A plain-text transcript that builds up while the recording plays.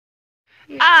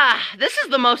This is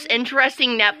the most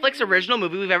interesting Netflix original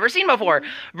movie we've ever seen before.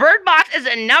 Bird Box is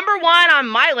at #1 on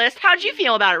my list. How'd you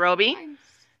feel about it, Roby?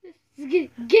 I'm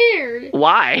scared.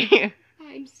 Why?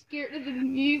 I'm scared of the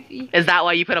movie. Is that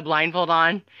why you put a blindfold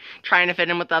on? Trying to fit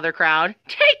in with the other crowd?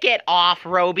 Take it off,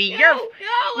 Roby.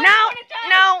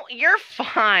 No, you're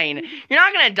fine. You're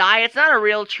not gonna die. It's not a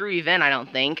real true event, I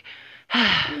don't think.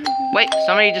 Wait,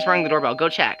 somebody just rang the doorbell. Go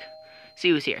check. See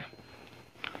who's here.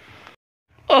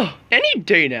 Oh, any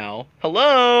day now.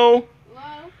 Hello?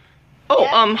 Hello? Oh,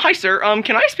 Yeah? Hi, sir.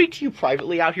 Can I speak to you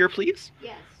privately out here, please?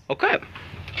 Yes. Okay.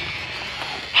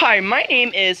 Hi, my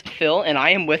name is Phil, and I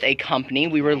am with a company.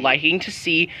 We were liking to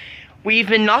see... We've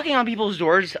been knocking on people's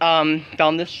doors,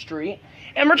 down this street,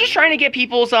 and we're just trying to get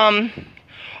people's,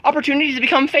 opportunities to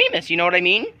become famous, you know what I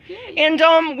mean? Yeah.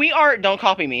 And, we are... Don't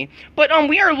copy me. But,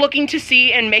 we are looking to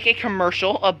see and make a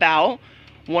commercial about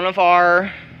one of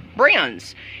our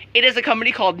brands. It is a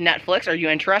company called Netflix. Are you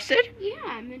interested? Yeah,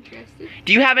 I'm interested.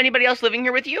 Do you have anybody else living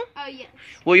here with you? Oh, yes.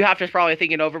 Well, you have to probably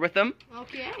think it over with them.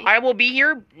 Okay. I will be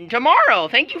here tomorrow.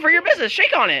 Thank you for your business.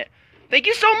 Shake on it. Thank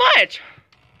you so much.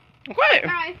 Okay.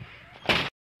 Bye.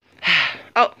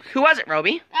 Oh, who was it,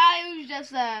 Roby? It was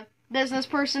just a business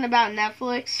person about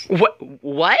Netflix.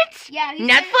 What? Yeah.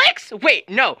 Netflix? Wait,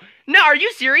 no. No, are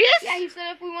you serious? Yeah, he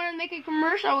said if we want to make a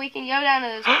commercial, we can go down to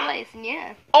this place, and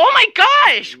yeah. Oh my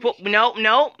gosh! Well,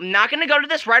 no, I'm not gonna go to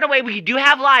this right away. We do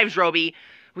have lives, Roby.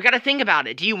 We gotta think about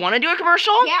it. Do you want to do a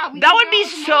commercial? Yeah. That would be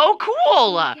so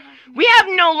cool. We have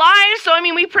no lives, so I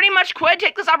mean, we pretty much could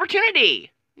take this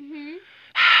opportunity.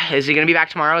 Is he gonna be back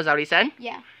tomorrow? Is that what he said?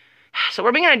 Yeah. So what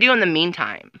are we gonna do in the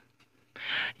meantime?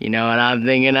 You know what I'm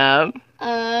thinking of?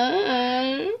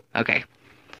 Okay.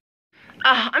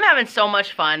 I'm having so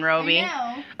much fun, Roby. I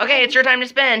know. Okay, it's your time to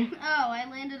spin. Oh, I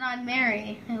landed on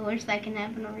Mary. I wish that can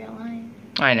happen in real life.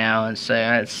 I know, it's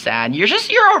sad.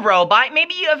 You're a robot.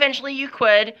 Maybe eventually you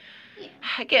could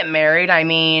get married. I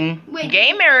mean,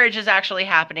 gay marriage is actually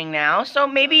happening now, so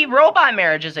maybe robot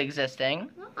marriage is existing.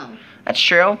 Oh. That's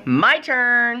true. My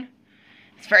turn.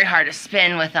 It's very hard to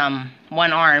spin with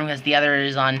one arm because the other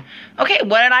is on. Okay,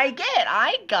 what did I get?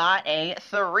 I got a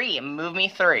 3. Move me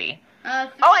 3.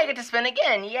 Oh, I get to spin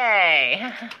again.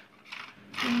 Yay.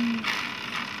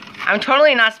 I'm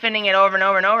totally not spinning it over and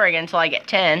over and over again until I get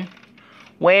 10.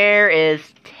 Where is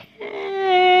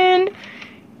 10?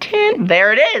 10.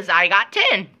 There it is. I got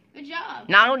 10. Good job.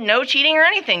 No cheating or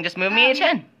anything. Just move me a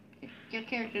 10. Your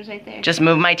character's right there. Just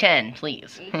move my 10,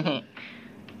 please.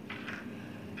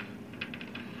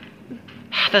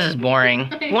 This is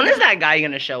boring. When is that guy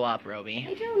gonna show up, Roby?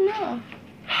 I don't know.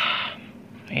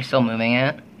 Are you still moving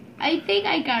it? I think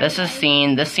I got this it.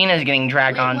 This scene is getting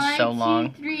dragged on so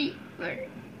long. 1, 2, 3, 4,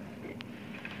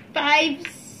 5,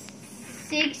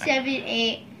 6, 7,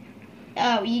 8.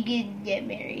 Oh, you can get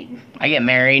married. I get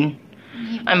married?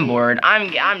 I'm bored.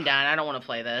 I'm done. I don't want to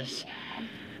play this.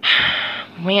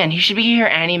 Man, he should be here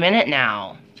any minute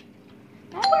now.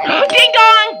 Ding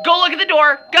dong! Go look at the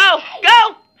door. Go!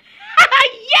 Go!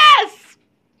 Yes!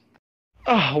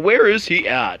 Oh, where is he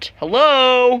at?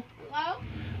 Hello? Hello?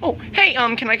 Oh, hey,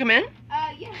 can I come in?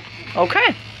 Yeah.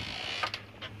 Okay.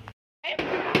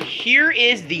 Here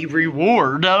is the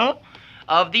reward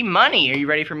of the money. Are you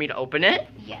ready for me to open it?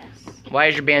 Yes. Why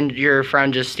is your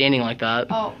friend just standing like that?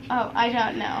 Oh, I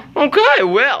don't know. Okay,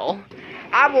 well,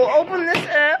 I will open this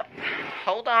up.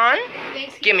 Hold on.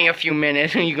 Give me a few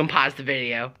minutes and you can pause the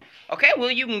video. Okay,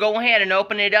 well, you can go ahead and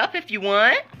open it up if you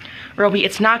want. Roby,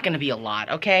 it's not going to be a lot,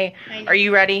 okay? Are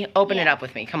you ready? Open it up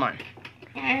with me. Come on.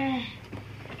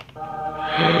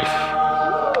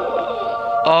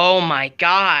 Oh my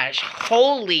gosh.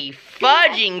 Holy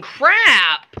fudging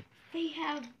crap. They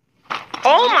have...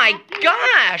 Oh my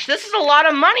gosh. This is a lot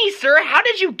of money, sir. How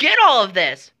did you get all of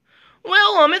this?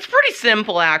 Well, it's pretty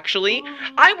simple, actually.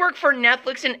 I work for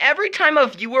Netflix, and every time a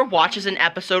viewer watches an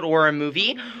episode or a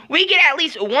movie, we get at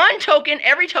least 1 token.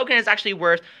 Every token is actually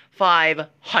worth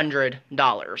 $500.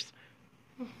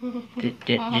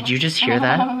 Did you just hear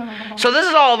that? So this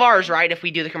is all of ours, right, if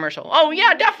we do the commercial? Oh,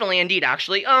 yeah, definitely, indeed,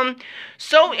 actually.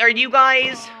 So are you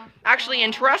guys actually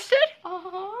interested?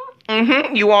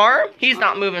 You are? He's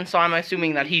not moving, so I'm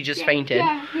assuming that he just fainted.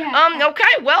 Yeah.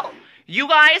 Okay, well... You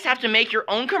guys have to make your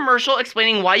own commercial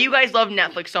explaining why you guys love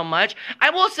Netflix so much. I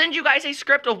will send you guys a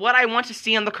script of what I want to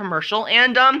see on the commercial,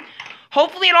 and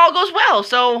hopefully it all goes well.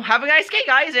 So have a nice day,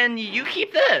 guys, and you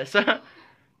keep this.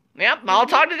 Yep, I'll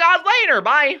talk to you guys later.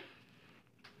 Bye.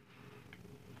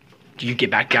 Do you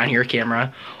get back down here,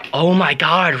 camera? Oh my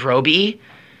God, Roby.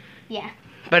 Yeah.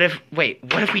 But wait,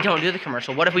 what if we don't do the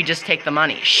commercial? What if we just take the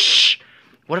money? Shh.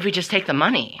 What if we just take the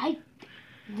money?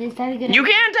 Is that a good idea? You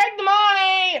can't take the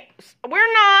money!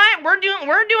 We're not. we're doing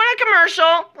a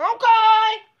commercial.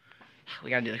 Okay. We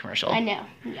gotta do the commercial. I know.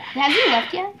 Yeah. Has he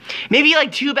left yet? Maybe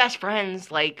like two best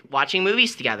friends like watching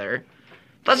movies together.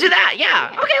 Let's do that.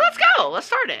 Yeah. Okay, let's go. Let's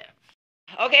start it.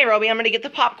 Okay, Roby, I'm gonna get the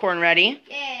popcorn ready.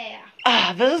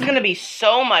 Yeah. This is gonna be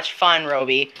so much fun,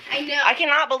 Roby. I know. I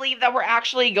cannot believe that we're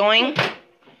actually going.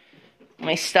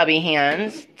 My stubby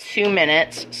hands. 2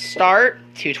 minutes. Start.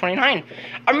 2:29.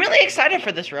 I'm really excited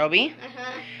for this, Roby.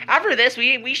 After this,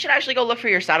 we should actually go look for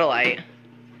your satellite.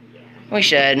 Yeah. We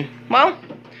should. Well,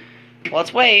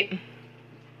 let's wait.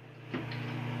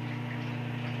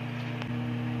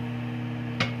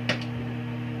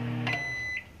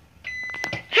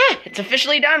 It's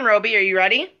officially done, Roby. Are you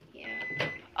ready? Yeah.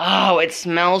 Oh, it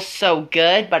smells so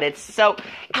good, but it's so...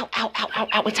 Ow, ow, ow, ow,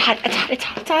 ow. It's hot. It's hot. It's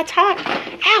hot. It's hot. It's hot.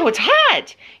 Ow, it's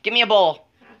hot. Give me a bowl.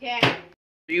 Okay.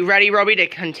 Are you ready, Roby, to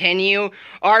continue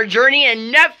our journey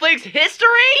in Netflix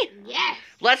history? Yes.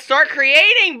 Let's start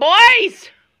creating, boys!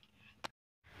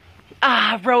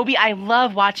 Roby, I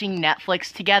love watching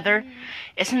Netflix together.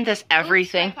 Isn't this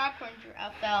everything? Oops, my popcorns are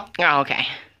out, though. Oh, okay.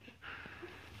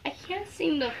 I can't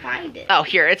seem to find it. Oh,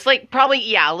 here. It's like probably,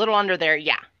 yeah, a little under there.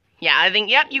 Yeah. Yeah, I think,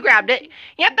 yep, you grabbed it.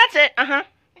 Yep, that's it. Uh-huh.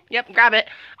 Yep, grab it.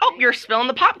 Oh, you're spilling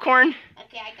the popcorn.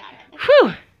 Okay, I got it.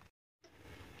 Whew.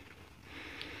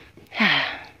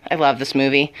 I love this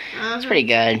movie. It's pretty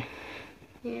good.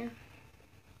 Yeah.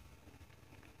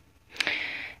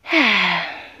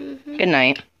 Good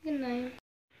night. Good night.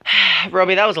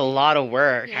 Roby, that was a lot of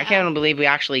work. Yeah. I can't believe we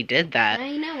actually did that.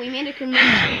 I know, we made a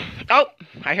commercial. Oh,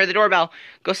 I heard the doorbell.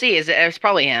 Go see. It's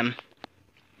probably him.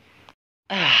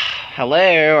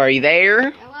 Hello, are you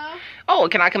there? Hello? Oh,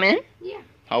 can I come in? Yeah.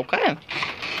 Okay.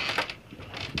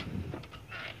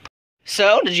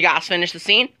 So, did you guys finish the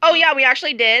scene? Oh, yeah, we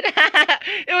actually did.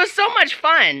 It was so much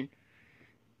fun.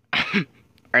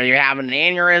 Are you having an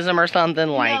aneurysm or something?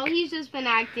 No, he's just been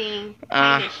acting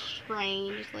kind of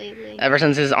strange lately. Ever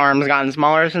since his arm's gotten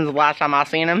smaller since the last time I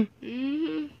seen him?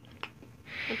 Mm-hmm.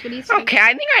 That's what he said. Okay,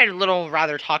 I think I'd a little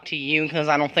rather talk to you because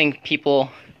I don't think people...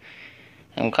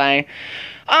 Okay.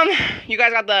 You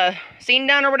guys got the scene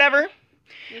done or whatever?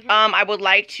 Mm-hmm. I would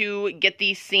like to get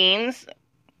these scenes...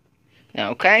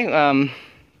 Okay,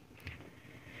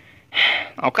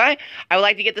 okay. I would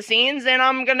like to get the scenes, and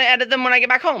I'm gonna edit them when I get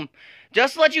back home.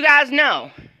 Just to let you guys know,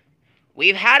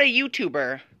 we've had a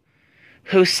YouTuber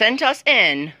who sent us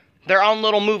in their own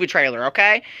little movie trailer,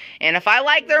 okay? And if I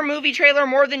like their movie trailer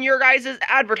more than your guys'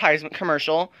 advertisement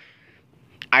commercial,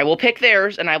 I will pick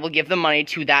theirs, and I will give the money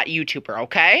to that YouTuber,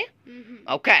 okay? Mm-hmm.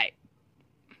 Okay.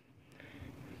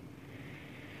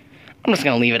 I'm just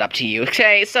going to leave it up to you,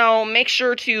 okay? So, make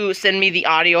sure to send me the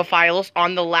audio files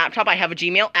on the laptop. I have a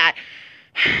Gmail at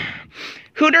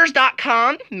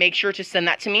hooters.com. Make sure to send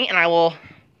that to me, and I will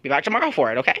be back tomorrow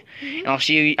for it, okay? Mm-hmm. And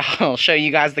I'll show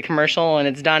you guys the commercial when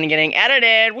it's done getting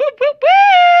edited. Whoop, whoop,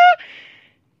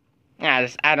 woo! I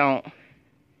don't...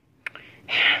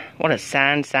 What a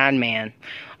sad, sad man.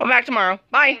 I'll be back tomorrow.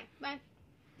 Bye. Bye.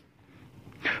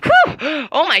 Whew!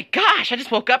 Oh my gosh, I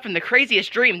just woke up from the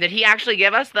craziest dream. Did he actually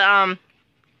give us the,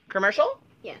 commercial?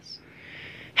 Yes.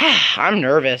 I'm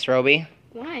nervous, Roby.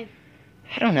 Why?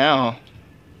 I don't know.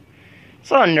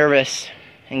 It's a lot of nervous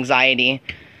anxiety.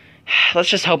 Let's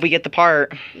just hope we get the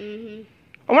part. Mm-hmm.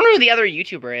 I wonder who the other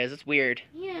YouTuber is. It's weird.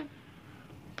 Yeah.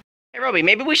 Hey, Roby,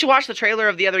 maybe we should watch the trailer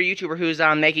of the other YouTuber who's,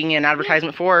 making an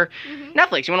advertisement for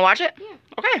Netflix. You want to watch it? Yeah.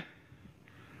 Okay.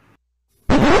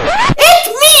 It's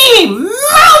me,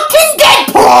 Mountain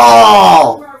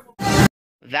Deadpool!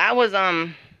 That was,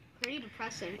 Pretty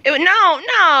depressing.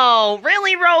 No,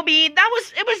 really, Roby?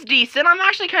 It was decent. I'm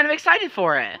actually kind of excited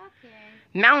for it. Okay.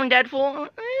 Mountain Deadpool,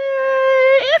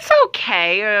 it's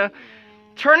okay.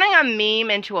 Turning a meme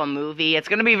into a movie, it's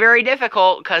going to be very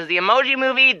difficult, because the Emoji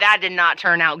Movie, that did not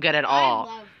turn out good at all.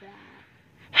 I love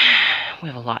that. We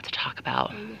have a lot to talk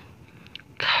about.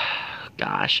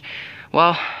 Gosh.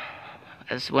 Well,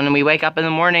 as when we wake up in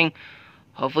the morning,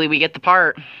 hopefully we get the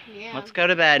part. Yeah. Let's go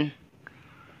to bed.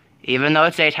 Even though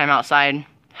it's daytime outside.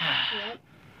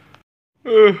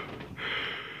 Yep.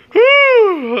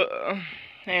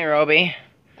 Hey, Roby.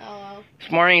 Hello.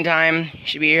 It's morning time. You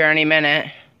should be here any minute.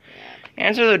 Yeah.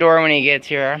 Answer the door when he gets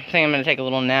here. I think I'm going to take a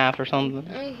little nap or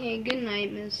something. Okay, good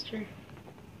night, mister.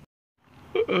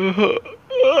 I'm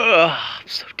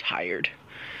so tired.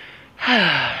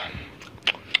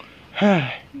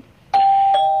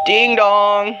 Ding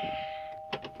dong.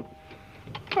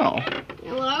 Oh.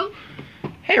 Hello?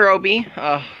 Hey, Roby.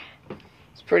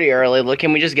 It's pretty early. Look,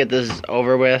 can we just get this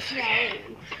over with? Yeah.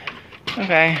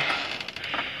 Okay.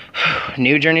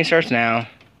 New journey starts now.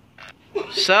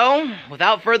 So,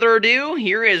 without further ado,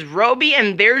 here is Robi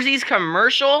and Bearsie's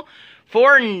commercial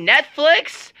for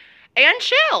Netflix and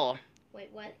chill. Wait,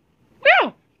 what?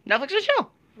 Yeah, Netflix and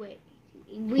chill. Wait.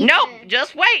 Nope,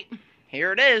 just wait.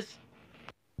 Here it is.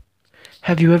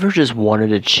 Have you ever just wanted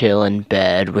to chill in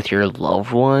bed with your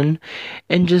loved one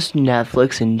and just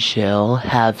Netflix and chill,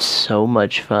 have so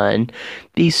much fun,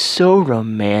 be so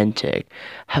romantic,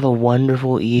 have a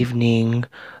wonderful evening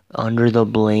under the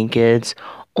blankets,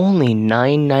 only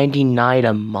 $9.99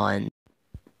 a month?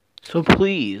 So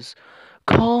please,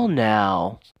 call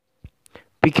now.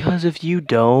 Because if you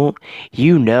don't,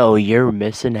 you know you're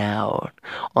missing out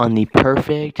on the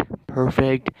perfect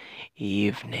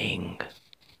evening.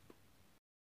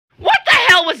 What the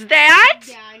hell was that?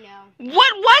 Yeah, I know.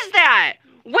 What was that?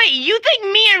 Wait, you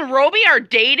think me and Robi are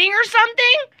dating or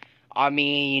something? I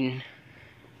mean,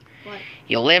 What?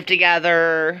 you live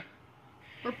together.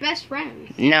 We're best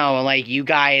friends. No, like, you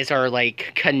guys are,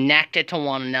 like, connected to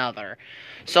one another.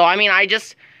 So, I mean, I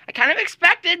kind of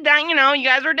expected that, you know, you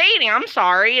guys are dating. I'm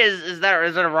sorry. Is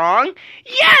it wrong?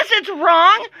 Yes, it's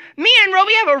wrong. Me and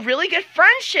Robi have a really good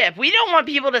friendship. We don't want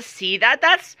people to see that.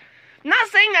 I'm not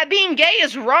saying that being gay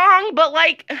is wrong, but,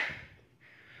 like,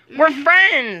 we're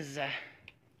friends.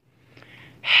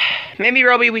 Maybe,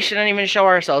 Robi, we shouldn't even show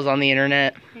ourselves on the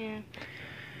internet. Yeah.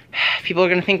 People are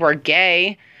going to think we're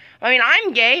gay. I mean,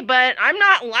 I'm gay, but I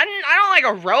don't like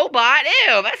a robot.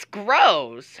 Ew, that's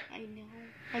gross. I know.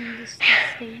 I'm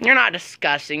disgusting. You're not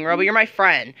disgusting, Robi. You're my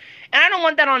friend. And I don't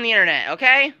want that on the internet,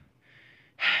 okay?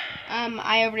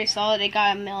 I already saw it. It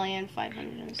got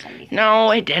 1,570,000.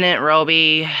 No, it didn't,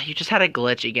 Robi. You just had a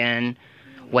glitch again.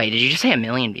 Wait, did you just say 1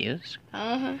 million views?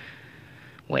 Uh-huh.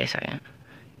 Wait a second.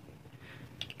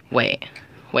 Wait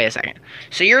a second.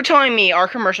 So you're telling me our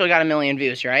commercial got 1 million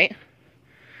views, right?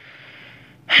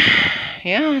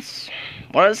 Yeah, that's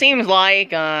what it seems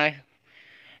like. Yeah,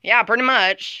 pretty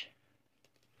much.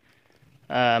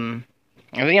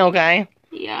 Everything okay?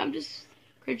 Yeah, I'm just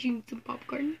crunching some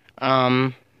popcorn.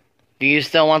 Do you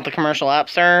still want the commercial up,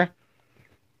 sir?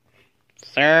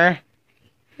 Sir?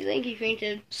 I think he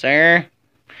fainted. Sir?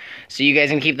 So you guys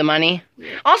can keep the money?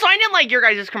 Yeah. Also, I didn't like your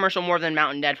guys' commercial more than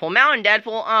Mountain Deadpool. Mountain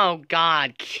Deadpool, oh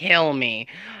god, kill me.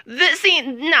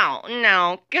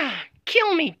 No, god,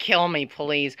 kill me,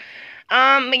 please.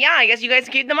 But yeah, I guess you guys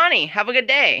can keep the money. Have a good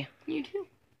day. You too.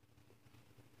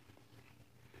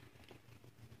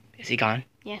 Is he gone?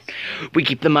 Yes. We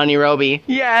keep the money, Robi.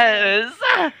 Yes.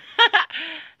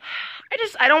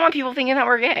 I don't want people thinking that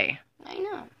we're gay. I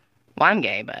know. Well, I'm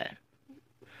gay, but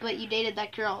But you dated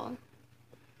that girl.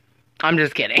 I'm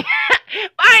just kidding.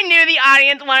 I knew the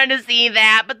audience wanted to see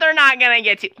that, but they're not gonna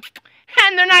get to.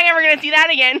 And they're not ever gonna see that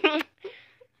again.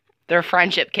 They're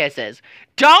friendship kisses.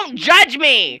 Don't judge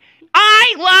me!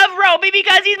 I love Robi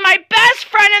because he's my best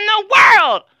friend in the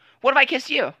world! What if I kiss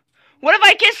you? What if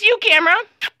I kiss you, camera?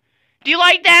 Do you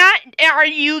like that? Are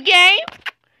you gay?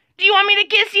 Do you want me to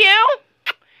kiss you?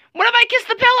 What if I kiss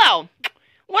the pillow?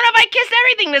 What if I kiss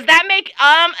everything? Does that make,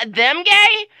 them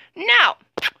gay? No.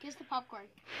 Kiss the popcorn.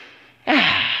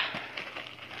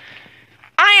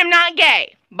 I am not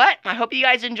gay, but I hope you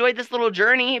guys enjoyed this little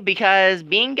journey because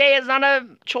being gay is not a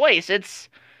choice. It's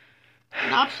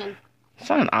An option. It's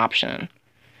not an option.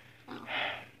 Oh.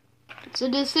 It's a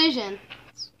decision.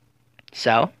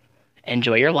 So,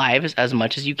 enjoy your lives as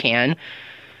much as you can.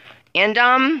 And,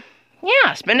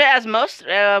 yeah, spend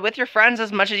it with your friends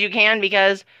as much as you can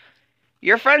because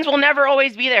your friends will never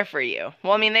always be there for you.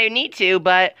 Well, I mean, they need to,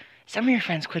 but some of your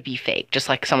friends could be fake, just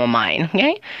like some of mine,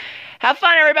 okay? Have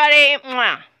fun, everybody.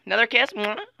 Mwah. Another kiss.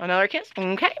 Mwah. Another kiss.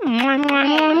 Okay. Mwah, mwah,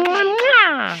 mwah, mwah,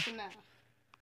 mwah.